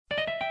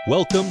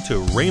Welcome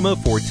to Rhema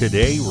for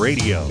Today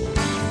Radio.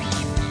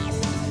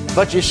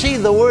 But you see,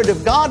 the Word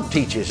of God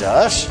teaches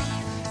us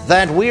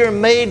that we are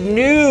made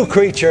new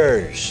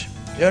creatures.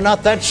 You're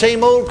not that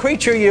same old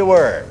creature you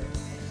were.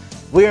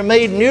 We are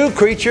made new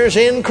creatures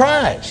in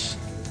Christ.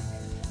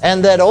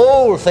 And that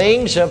old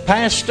things have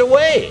passed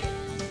away.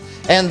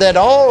 And that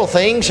all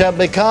things have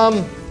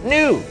become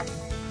new.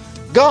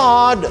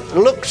 God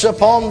looks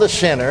upon the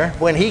sinner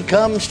when he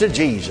comes to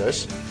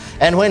Jesus,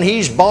 and when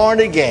he's born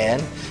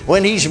again,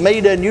 when he's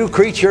made a new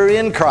creature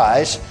in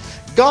Christ,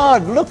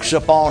 God looks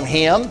upon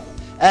him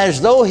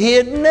as though he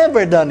had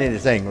never done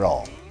anything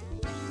wrong.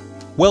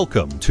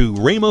 Welcome to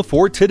Rhema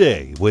for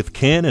Today with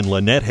Ken and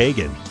Lynette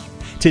Hagin.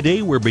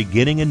 Today we're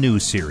beginning a new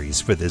series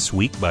for this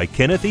week by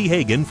Kenneth E.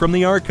 Hagin from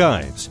the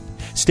Archives.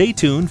 Stay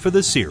tuned for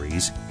the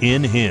series,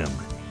 In Him.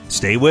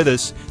 Stay with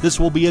us. This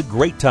will be a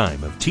great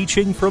time of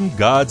teaching from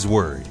God's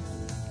Word.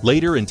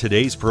 Later in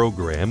today's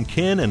program,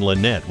 Ken and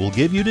Lynette will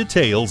give you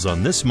details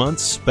on this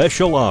month's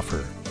special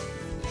offer.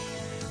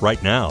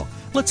 Right now,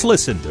 let's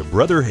listen to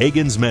Brother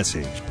Hagin's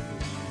message.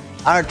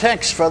 Our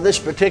text for this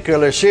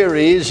particular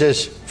series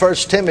is 1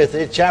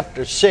 Timothy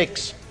chapter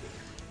 6,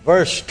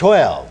 verse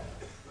 12.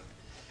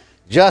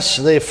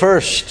 Just the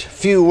first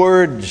few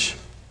words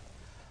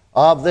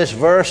of this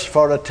verse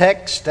for a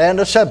text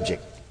and a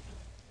subject.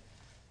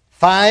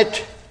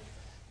 Fight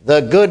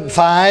the good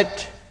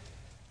fight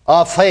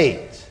of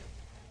faith.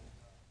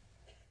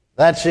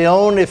 That's the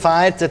only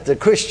fight that the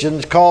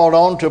Christians called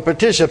on to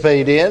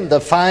participate in,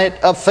 the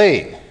fight of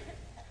faith.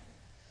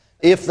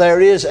 If there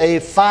is a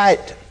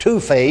fight to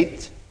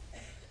faith,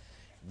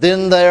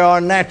 then there are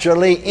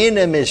naturally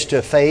enemies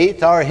to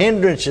faith or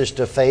hindrances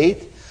to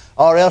faith,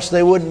 or else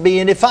there wouldn't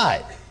be any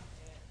fight.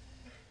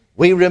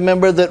 We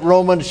remember that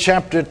Romans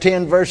chapter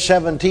 10 verse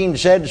 17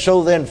 said,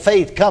 "So then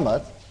faith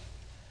cometh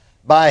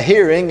by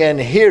hearing, and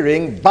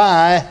hearing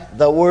by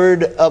the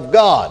Word of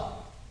God."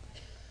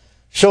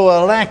 So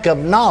a lack of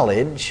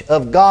knowledge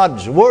of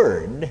God's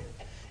Word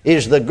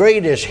is the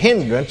greatest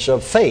hindrance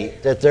of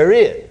faith that there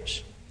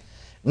is.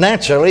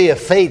 Naturally, if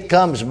faith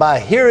comes by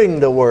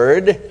hearing the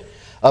Word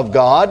of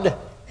God,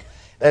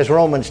 as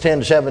Romans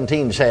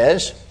 10:17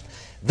 says,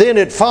 then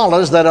it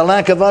follows that a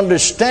lack of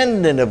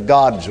understanding of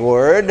God's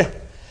Word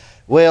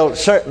will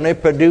certainly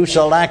produce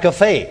a lack of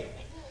faith.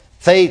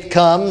 Faith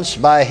comes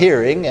by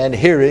hearing, and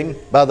hearing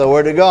by the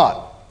Word of God.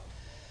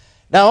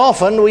 Now,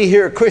 often we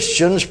hear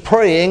Christians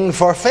praying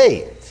for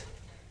faith,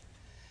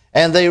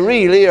 and they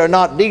really are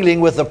not dealing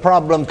with the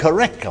problem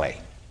correctly,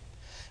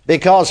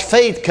 because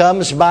faith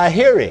comes by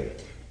hearing,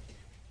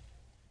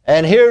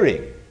 and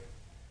hearing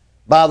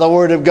by the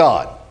Word of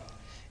God.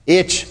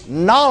 It's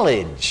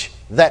knowledge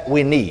that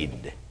we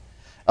need,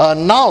 a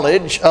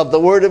knowledge of the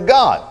Word of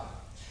God.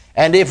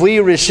 And if we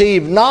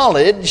receive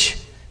knowledge,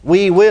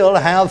 we will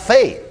have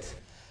faith.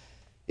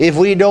 If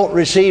we don't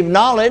receive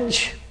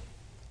knowledge,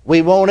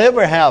 we won't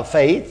ever have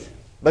faith,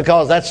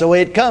 because that's the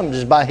way it comes,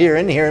 is by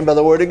hearing, hearing by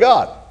the Word of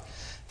God.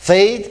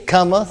 Faith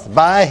cometh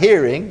by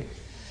hearing,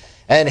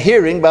 and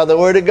hearing by the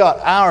Word of God.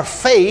 Our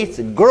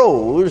faith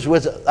grows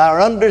with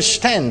our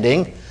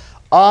understanding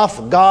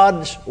of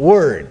God's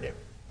Word.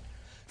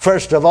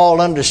 First of all,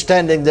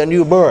 understanding the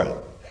new birth,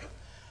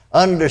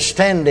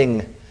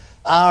 understanding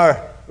our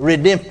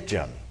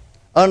redemption,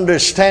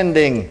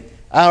 understanding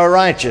our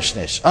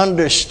righteousness,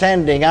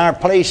 understanding our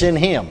place in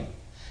Him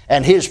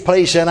and His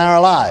place in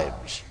our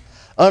lives,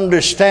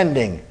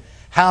 understanding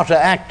how to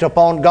act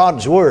upon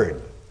God's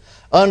Word,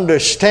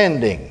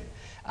 understanding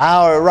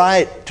our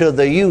right to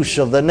the use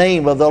of the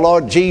name of the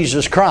Lord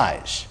Jesus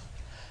Christ,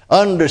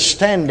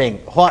 understanding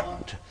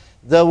what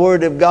the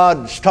Word of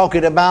God's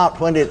talking about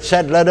when it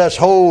said, let us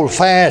hold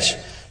fast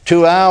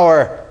to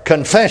our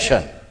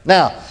confession.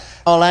 Now,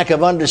 a lack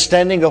of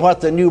understanding of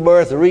what the new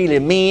birth really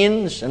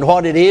means and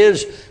what it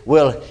is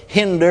will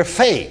hinder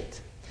faith.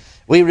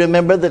 We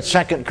remember that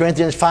 2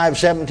 Corinthians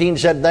 5:17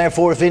 said,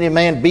 therefore, if any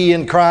man be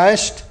in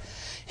Christ,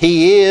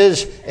 he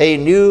is a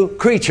new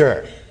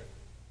creature.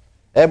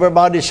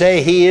 Everybody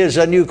say, he is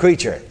a new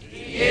creature.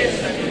 He is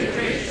a new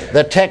creature.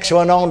 The text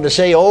went on to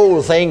say,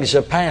 old things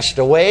have passed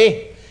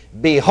away.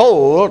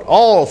 Behold,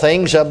 all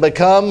things have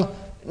become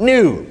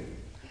new.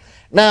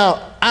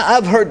 Now,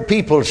 I've heard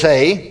people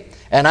say,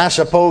 and I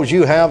suppose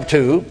you have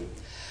too,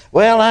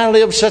 well, I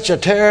lived such a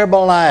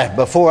terrible life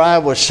before I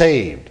was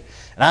saved.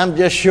 And I'm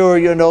just sure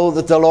you know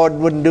that the Lord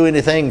wouldn't do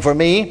anything for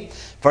me.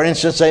 For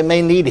instance, they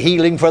may need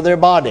healing for their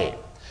body.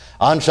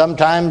 And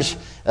sometimes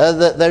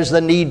there's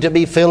the need to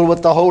be filled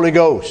with the Holy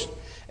Ghost,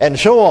 and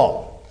so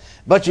on.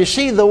 But you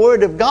see, the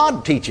Word of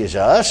God teaches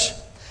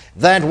us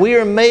that we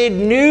are made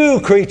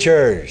new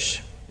creatures.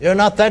 You're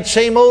not that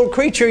same old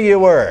creature you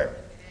were.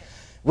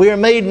 We are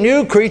made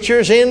new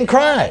creatures in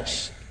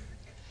Christ.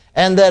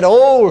 And that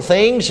old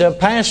things have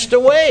passed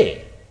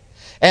away,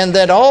 and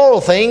that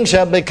all things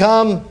have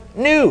become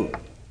new.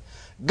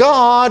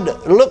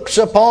 God looks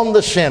upon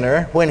the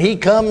sinner when he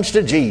comes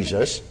to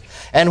Jesus,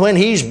 and when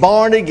he's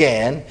born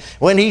again,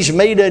 when he's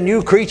made a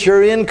new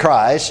creature in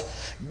Christ,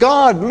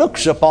 God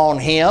looks upon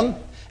him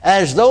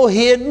as though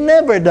he had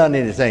never done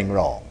anything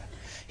wrong.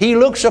 He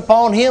looks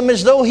upon him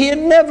as though he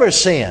had never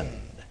sinned.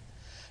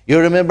 You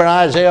remember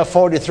Isaiah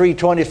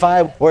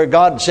 43:25, where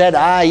God said,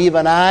 I,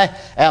 even I,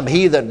 am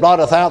he that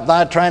blotteth out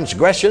thy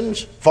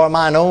transgressions for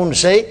mine own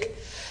sake,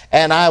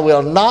 and I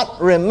will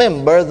not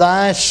remember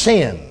thy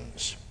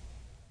sins.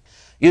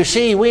 You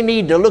see, we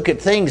need to look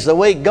at things the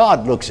way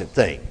God looks at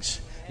things,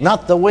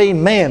 not the way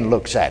man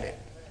looks at it.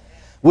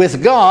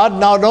 With God,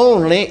 not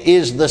only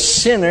is the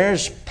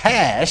sinner's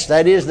past,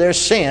 that is their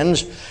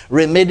sins,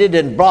 remitted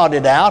and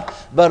blotted out,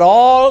 but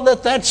all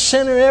that that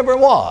sinner ever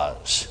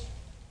was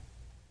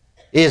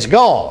is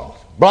gone,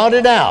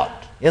 blotted out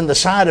in the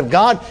sight of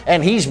God,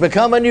 and he's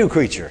become a new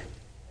creature.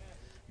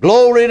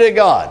 Glory to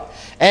God.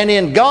 And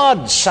in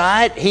God's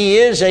sight, he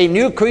is a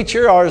new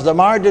creature, or as the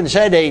margin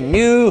said, a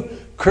new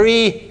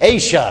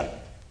creation.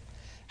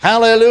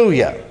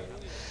 Hallelujah.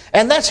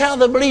 And that's how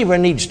the believer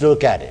needs to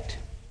look at it.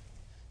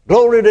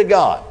 Glory to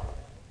God.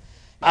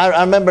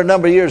 I remember a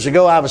number of years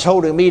ago, I was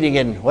holding a meeting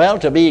in, well,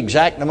 to be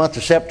exact, in the month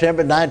of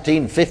September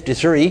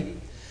 1953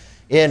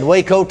 in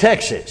Waco,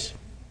 Texas.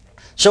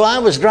 So I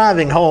was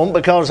driving home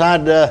because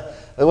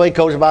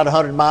Waco's about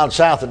 100 miles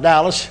south of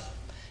Dallas,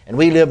 and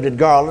we lived in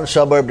Garland,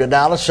 suburb of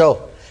Dallas.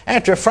 So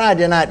after a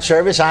Friday night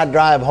service, I'd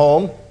drive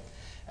home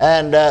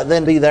and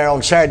then be there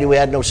on Saturday. We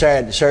had no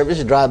Saturday service.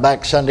 I'd drive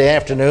back Sunday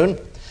afternoon.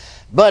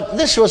 But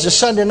this was a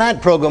Sunday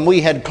night program.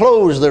 We had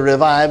closed the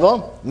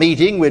revival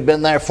meeting. We'd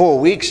been there 4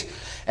 weeks.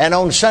 And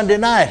on Sunday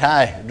night,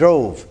 I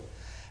drove.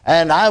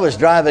 And I was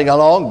driving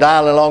along,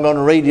 dialing along on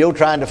the radio,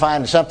 trying to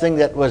find something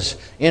that was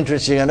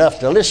interesting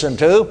enough to listen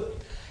to.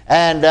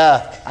 And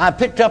I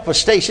picked up a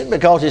station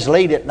because it's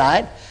late at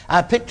night.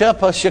 I picked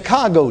up a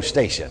Chicago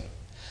station.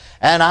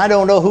 And I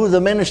don't know who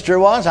the minister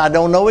was. I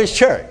don't know his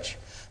church.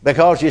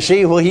 Because you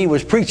see, well, he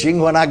was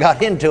preaching when I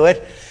got into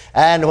it.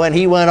 And when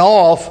he went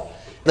off,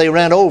 they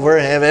ran over,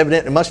 and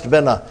evidently it must have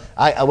been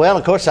well,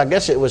 of course, I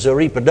guess it was a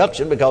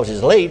reproduction because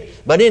it's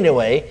late. But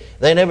anyway,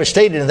 they never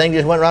stated anything,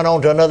 just went right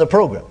on to another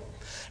program.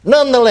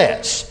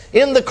 Nonetheless,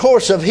 in the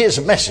course of his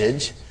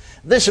message,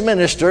 this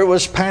minister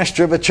was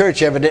pastor of a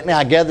church, evidently,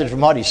 I gathered from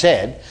what he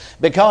said,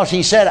 because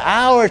he said,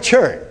 our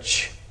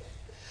church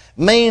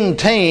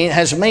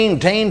has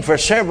maintained for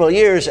several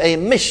years a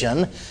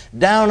mission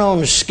down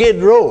on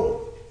Skid Row.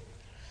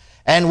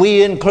 And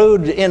we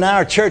include in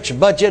our church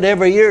budget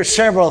every year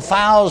several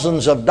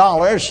thousands of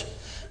dollars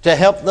to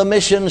help the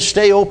mission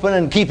stay open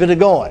and keep it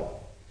going.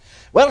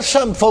 Well,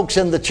 some folks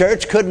in the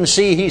church couldn't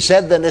see, he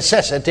said, the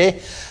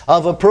necessity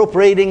of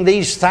appropriating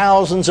these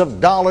thousands of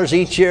dollars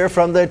each year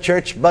from their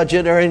church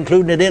budget or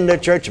including it in their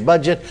church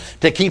budget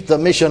to keep the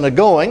mission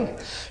going.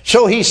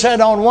 So he said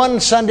on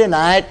one Sunday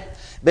night,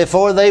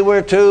 before they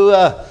were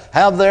to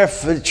have their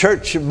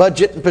church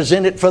budget and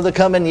present it for the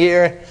coming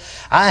year,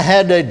 I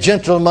had a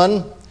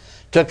gentleman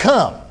to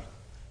come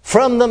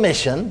from the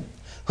mission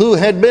who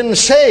had been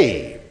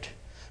saved,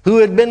 who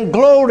had been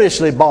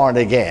gloriously born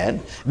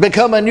again,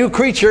 become a new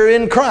creature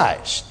in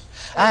Christ.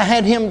 I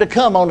had him to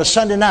come on a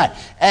Sunday night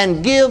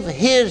and give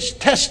his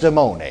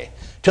testimony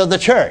to the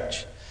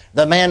church.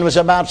 The man was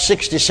about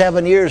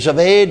 67 years of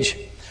age,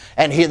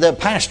 and the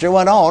pastor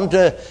went on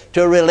to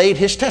relate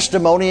his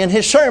testimony in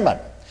his sermon.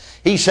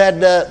 He said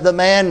the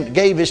man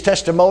gave his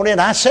testimony, and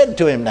I said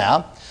to him,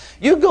 now,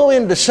 you go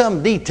into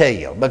some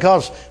detail,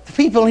 because the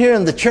people here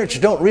in the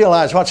church don't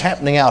realize what's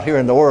happening out here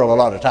in the world a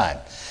lot of time.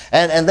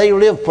 And they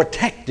live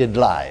protected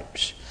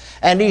lives.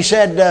 And he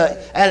said,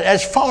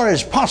 as far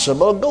as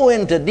possible, go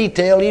into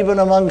detail even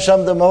among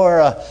some of the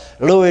more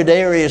lurid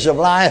areas of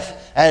life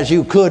as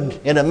you could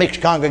in a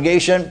mixed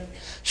congregation.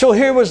 So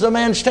here was the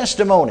man's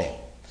testimony.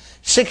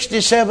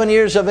 67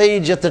 years of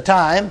age at the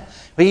time.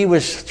 He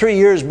was 3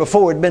 years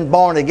before had been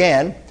born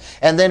again,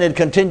 and then had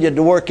continued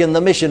to work in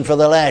the mission for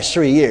the last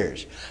 3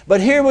 years. But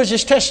here was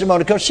his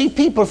testimony, because see,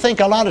 people think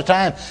a lot of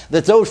time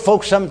that those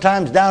folks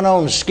sometimes down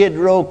on Skid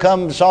Row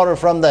come sort of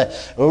from the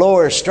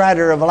lower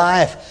strata of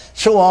life,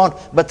 so on.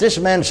 But this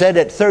man said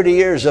at 30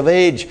 years of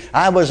age,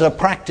 I was a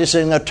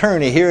practicing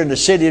attorney here in the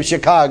city of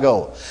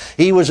Chicago.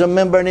 He was a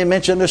member, and he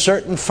mentioned a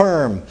certain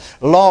firm,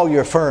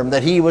 lawyer firm,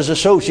 that he was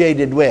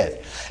associated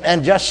with,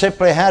 and just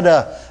simply had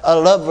a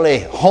lovely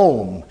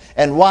home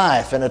and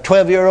wife and a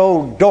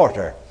 12-year-old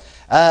daughter.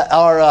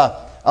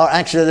 Or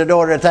actually the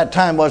daughter at that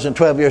time wasn't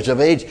 12 years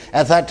of age.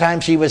 At that time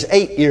she was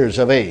 8 years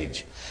of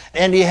age.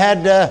 And he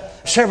had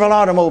several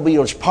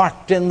automobiles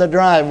parked in the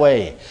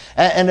driveway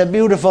and a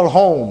beautiful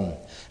home.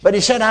 But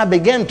he said, I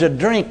began to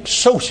drink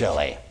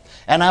socially.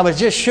 And I was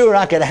just sure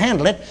I could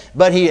handle it.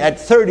 But at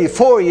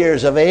 34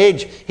 years of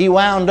age, he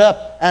wound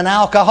up an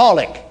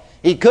alcoholic.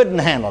 He couldn't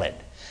handle it.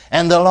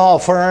 And the law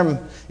firm,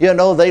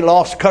 they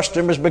lost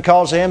customers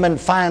because of him,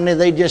 and finally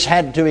they just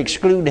had to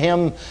exclude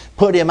him,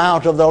 put him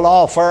out of the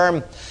law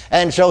firm.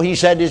 And so he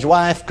said his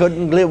wife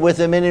couldn't live with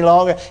him any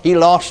longer. He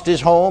lost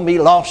his home, he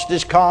lost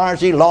his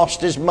cars, he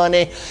lost his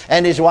money,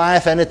 and his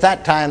wife. And at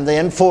that time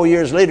then, 4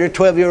 years later,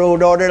 12-year-old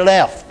daughter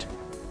left.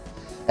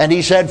 And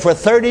he said for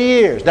 30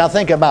 years, now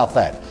think about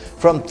that,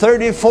 from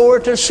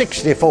 34 to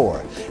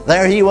 64,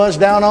 there he was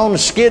down on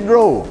Skid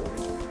Row,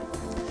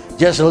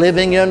 just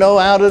living,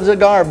 out of the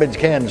garbage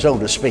can, so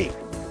to speak.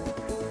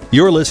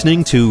 You're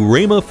listening to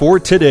Rhema for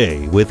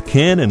Today with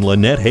Ken and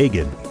Lynette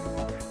Hagin.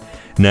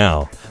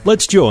 Now,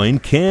 let's join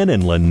Ken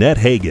and Lynette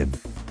Hagin.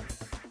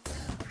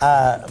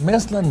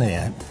 Miss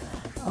Lynette,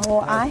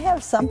 Oh, I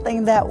have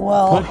something that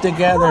will put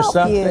together help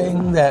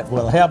something you. that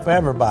will help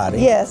everybody.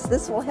 Yes,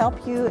 this will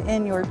help you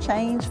in your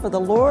change for the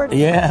Lord.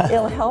 Yeah.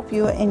 It'll help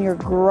you in your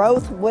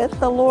growth with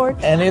the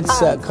Lord. And it's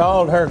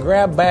called her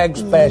Grab Bag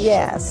Special.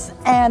 Yes,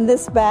 and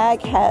this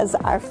bag has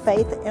our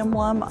faith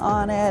emblem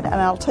on it, and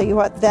I'll tell you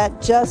what,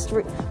 that just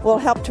will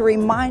help to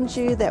remind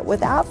you that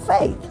without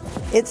faith,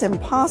 it's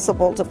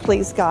impossible to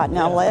please God.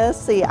 Now, let's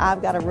see,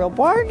 I've got a real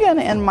bargain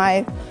in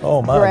my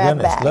Oh, my grab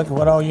goodness. bag. Look at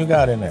what all you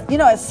got in there. You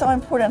know, it's so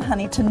important,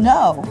 honey, to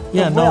know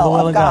the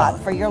will of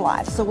God for your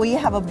life. So we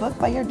have a book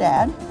by your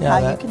dad, Yeah,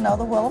 How You Can Know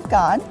the Will of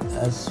God.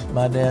 That's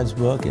my dad's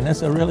book, and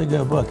it's a really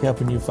good book,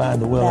 helping you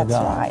find the will of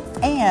God. That's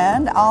right.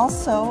 And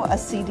also a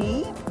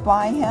CD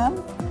by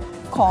him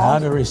called How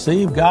to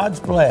Receive God's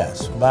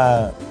Bless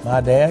by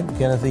my dad,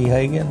 Kenneth E.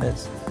 Hagin.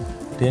 That's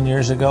 10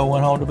 years ago,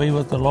 went home to be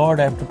with the Lord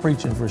after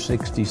preaching for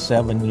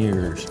 67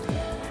 years.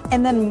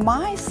 And then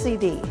my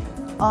CD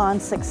on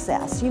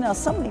success. You know,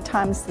 so many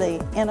times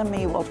the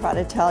enemy will try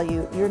to tell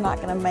you, you're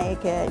not going to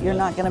make it, you're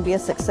not going to be a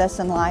success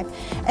in life.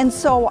 And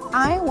so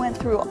I went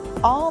through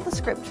all the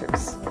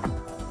scriptures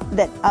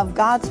that of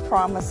God's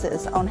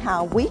promises on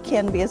how we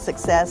can be a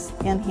success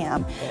in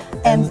Him.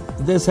 And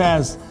this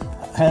has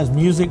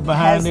music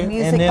behind it,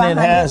 and then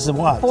it has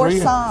what? Four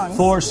songs.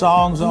 4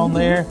 songs on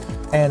there.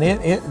 And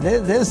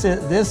this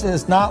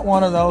is not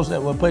one of those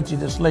that will put you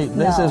to sleep.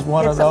 This No, is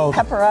one it's of those. a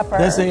pepper-upper.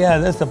 This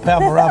is a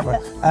pepper upper.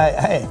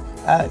 Hey,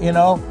 you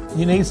know,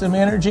 you need some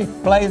energy.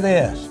 Play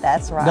this.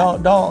 That's right.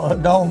 Don't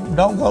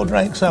go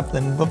drink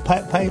something, but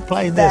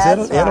play this.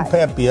 That's It'll right.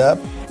 pep you up.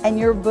 And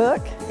your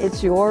book,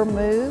 it's your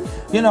move.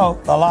 You know,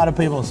 a lot of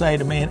people say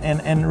to me,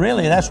 and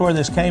really that's where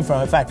this came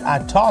from. In fact, I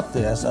taught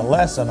a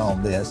lesson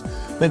on this,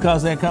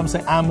 because they come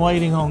say, I'm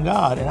waiting on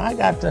God. And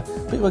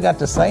people got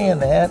to saying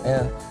that,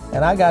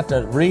 and I got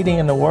to reading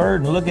in the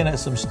Word and looking at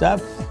some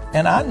stuff,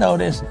 and I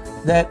noticed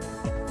that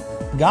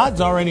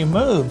God's already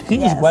moved.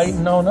 He's Yes.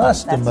 waiting on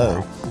us to That's move.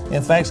 right.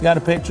 In fact, it's got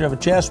a picture of a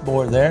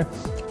chessboard there.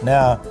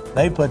 Now,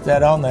 they put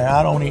that on there.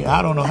 I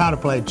don't know how to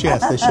play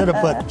chess. They should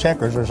have put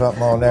checkers or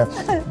something on there.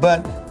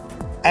 But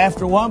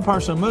after one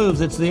person moves,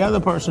 it's the other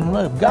person to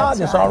move. God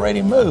has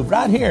already moved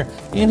right here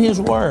in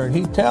His Word.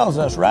 He tells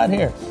us right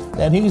here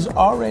that He's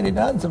already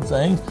done some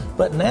things,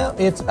 but now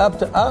it's up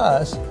to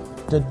us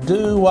to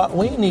do what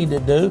we need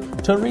to do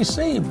to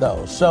receive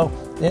those. So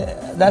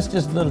that's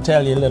just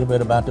tell you a little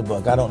bit about the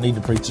book. I don't need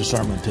to preach a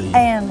sermon to you.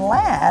 And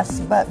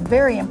last, but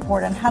very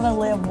important, how to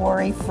live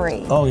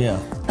worry-free. Oh, yeah.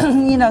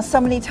 You know,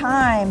 so many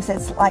times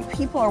it's like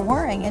people are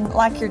worrying, and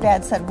like your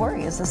dad said,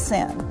 worry is a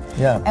sin.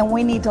 Yeah. And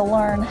we need to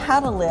learn how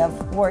to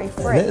live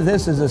worry-free.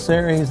 This is a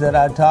series that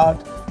I taught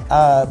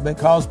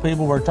because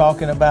people were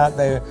talking about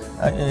they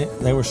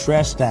were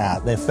stressed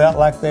out. They felt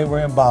like they were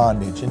in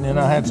bondage. And then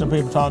I had some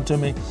people talking to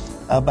me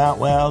about,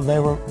 well, they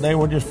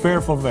were just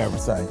fearful of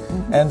everything.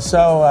 Mm-hmm. And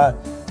so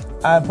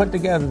I put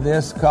together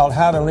this called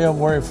How to Live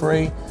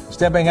Worry-Free,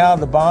 Stepping Out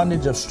of the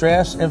Bondage of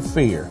Stress and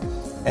Fear.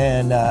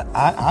 And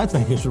I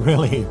think it's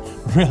really,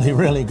 really,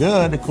 really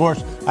good. Of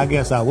course, I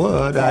guess I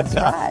would. That's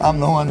right.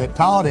 I'm the one that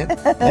taught it,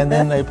 and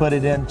then they put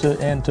it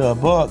into a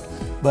book.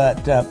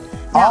 But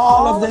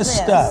all of this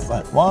of stuff,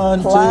 like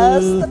 1,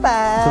 plus 2, the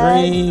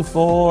bag. 3,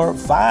 4,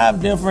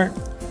 5 different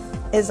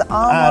is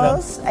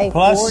almost items, a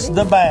plus 40,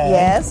 the bag.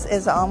 Yes,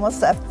 is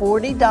almost a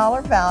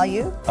 $40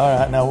 value. All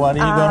right, now what are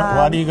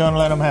you going to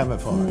let them have it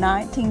for?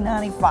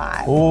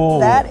 $19.95. Oh.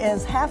 That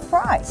is half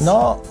price.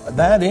 No,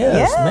 that is,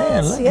 Yes,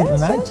 man. Look,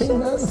 yes,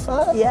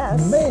 $19.95.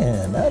 yes.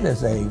 Man,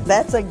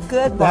 that's a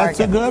good bargain. That's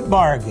a good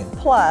bargain.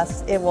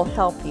 Plus, it will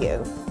help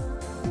you.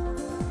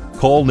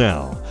 Call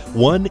now,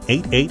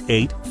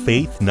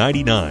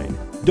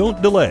 1-888-FAITH-99.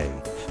 Don't delay.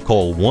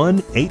 Call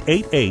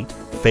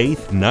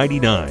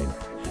 1-888-FAITH-99.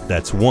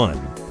 That's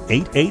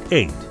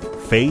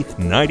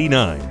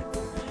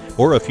 1-888-FAITH-99.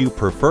 Or if you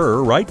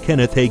prefer, write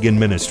Kenneth Hagin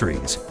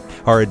Ministries.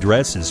 Our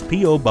address is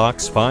P.O.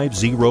 Box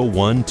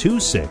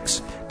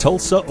 50126,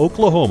 Tulsa,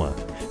 Oklahoma,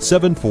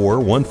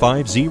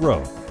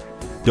 74150.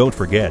 Don't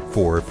forget,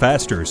 for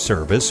faster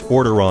service,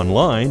 order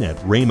online at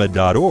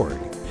rhema.org.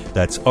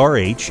 That's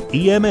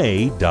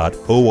rhema.org.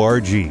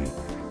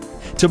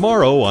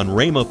 Tomorrow on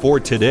Rhema for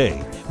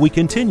Today, we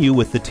continue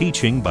with the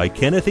teaching by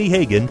Kenneth E.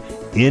 Hagin,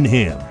 In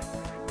Him.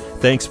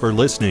 Thanks for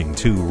listening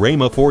to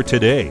Rhema for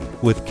Today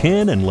with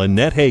Ken and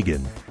Lynette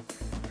Hagin.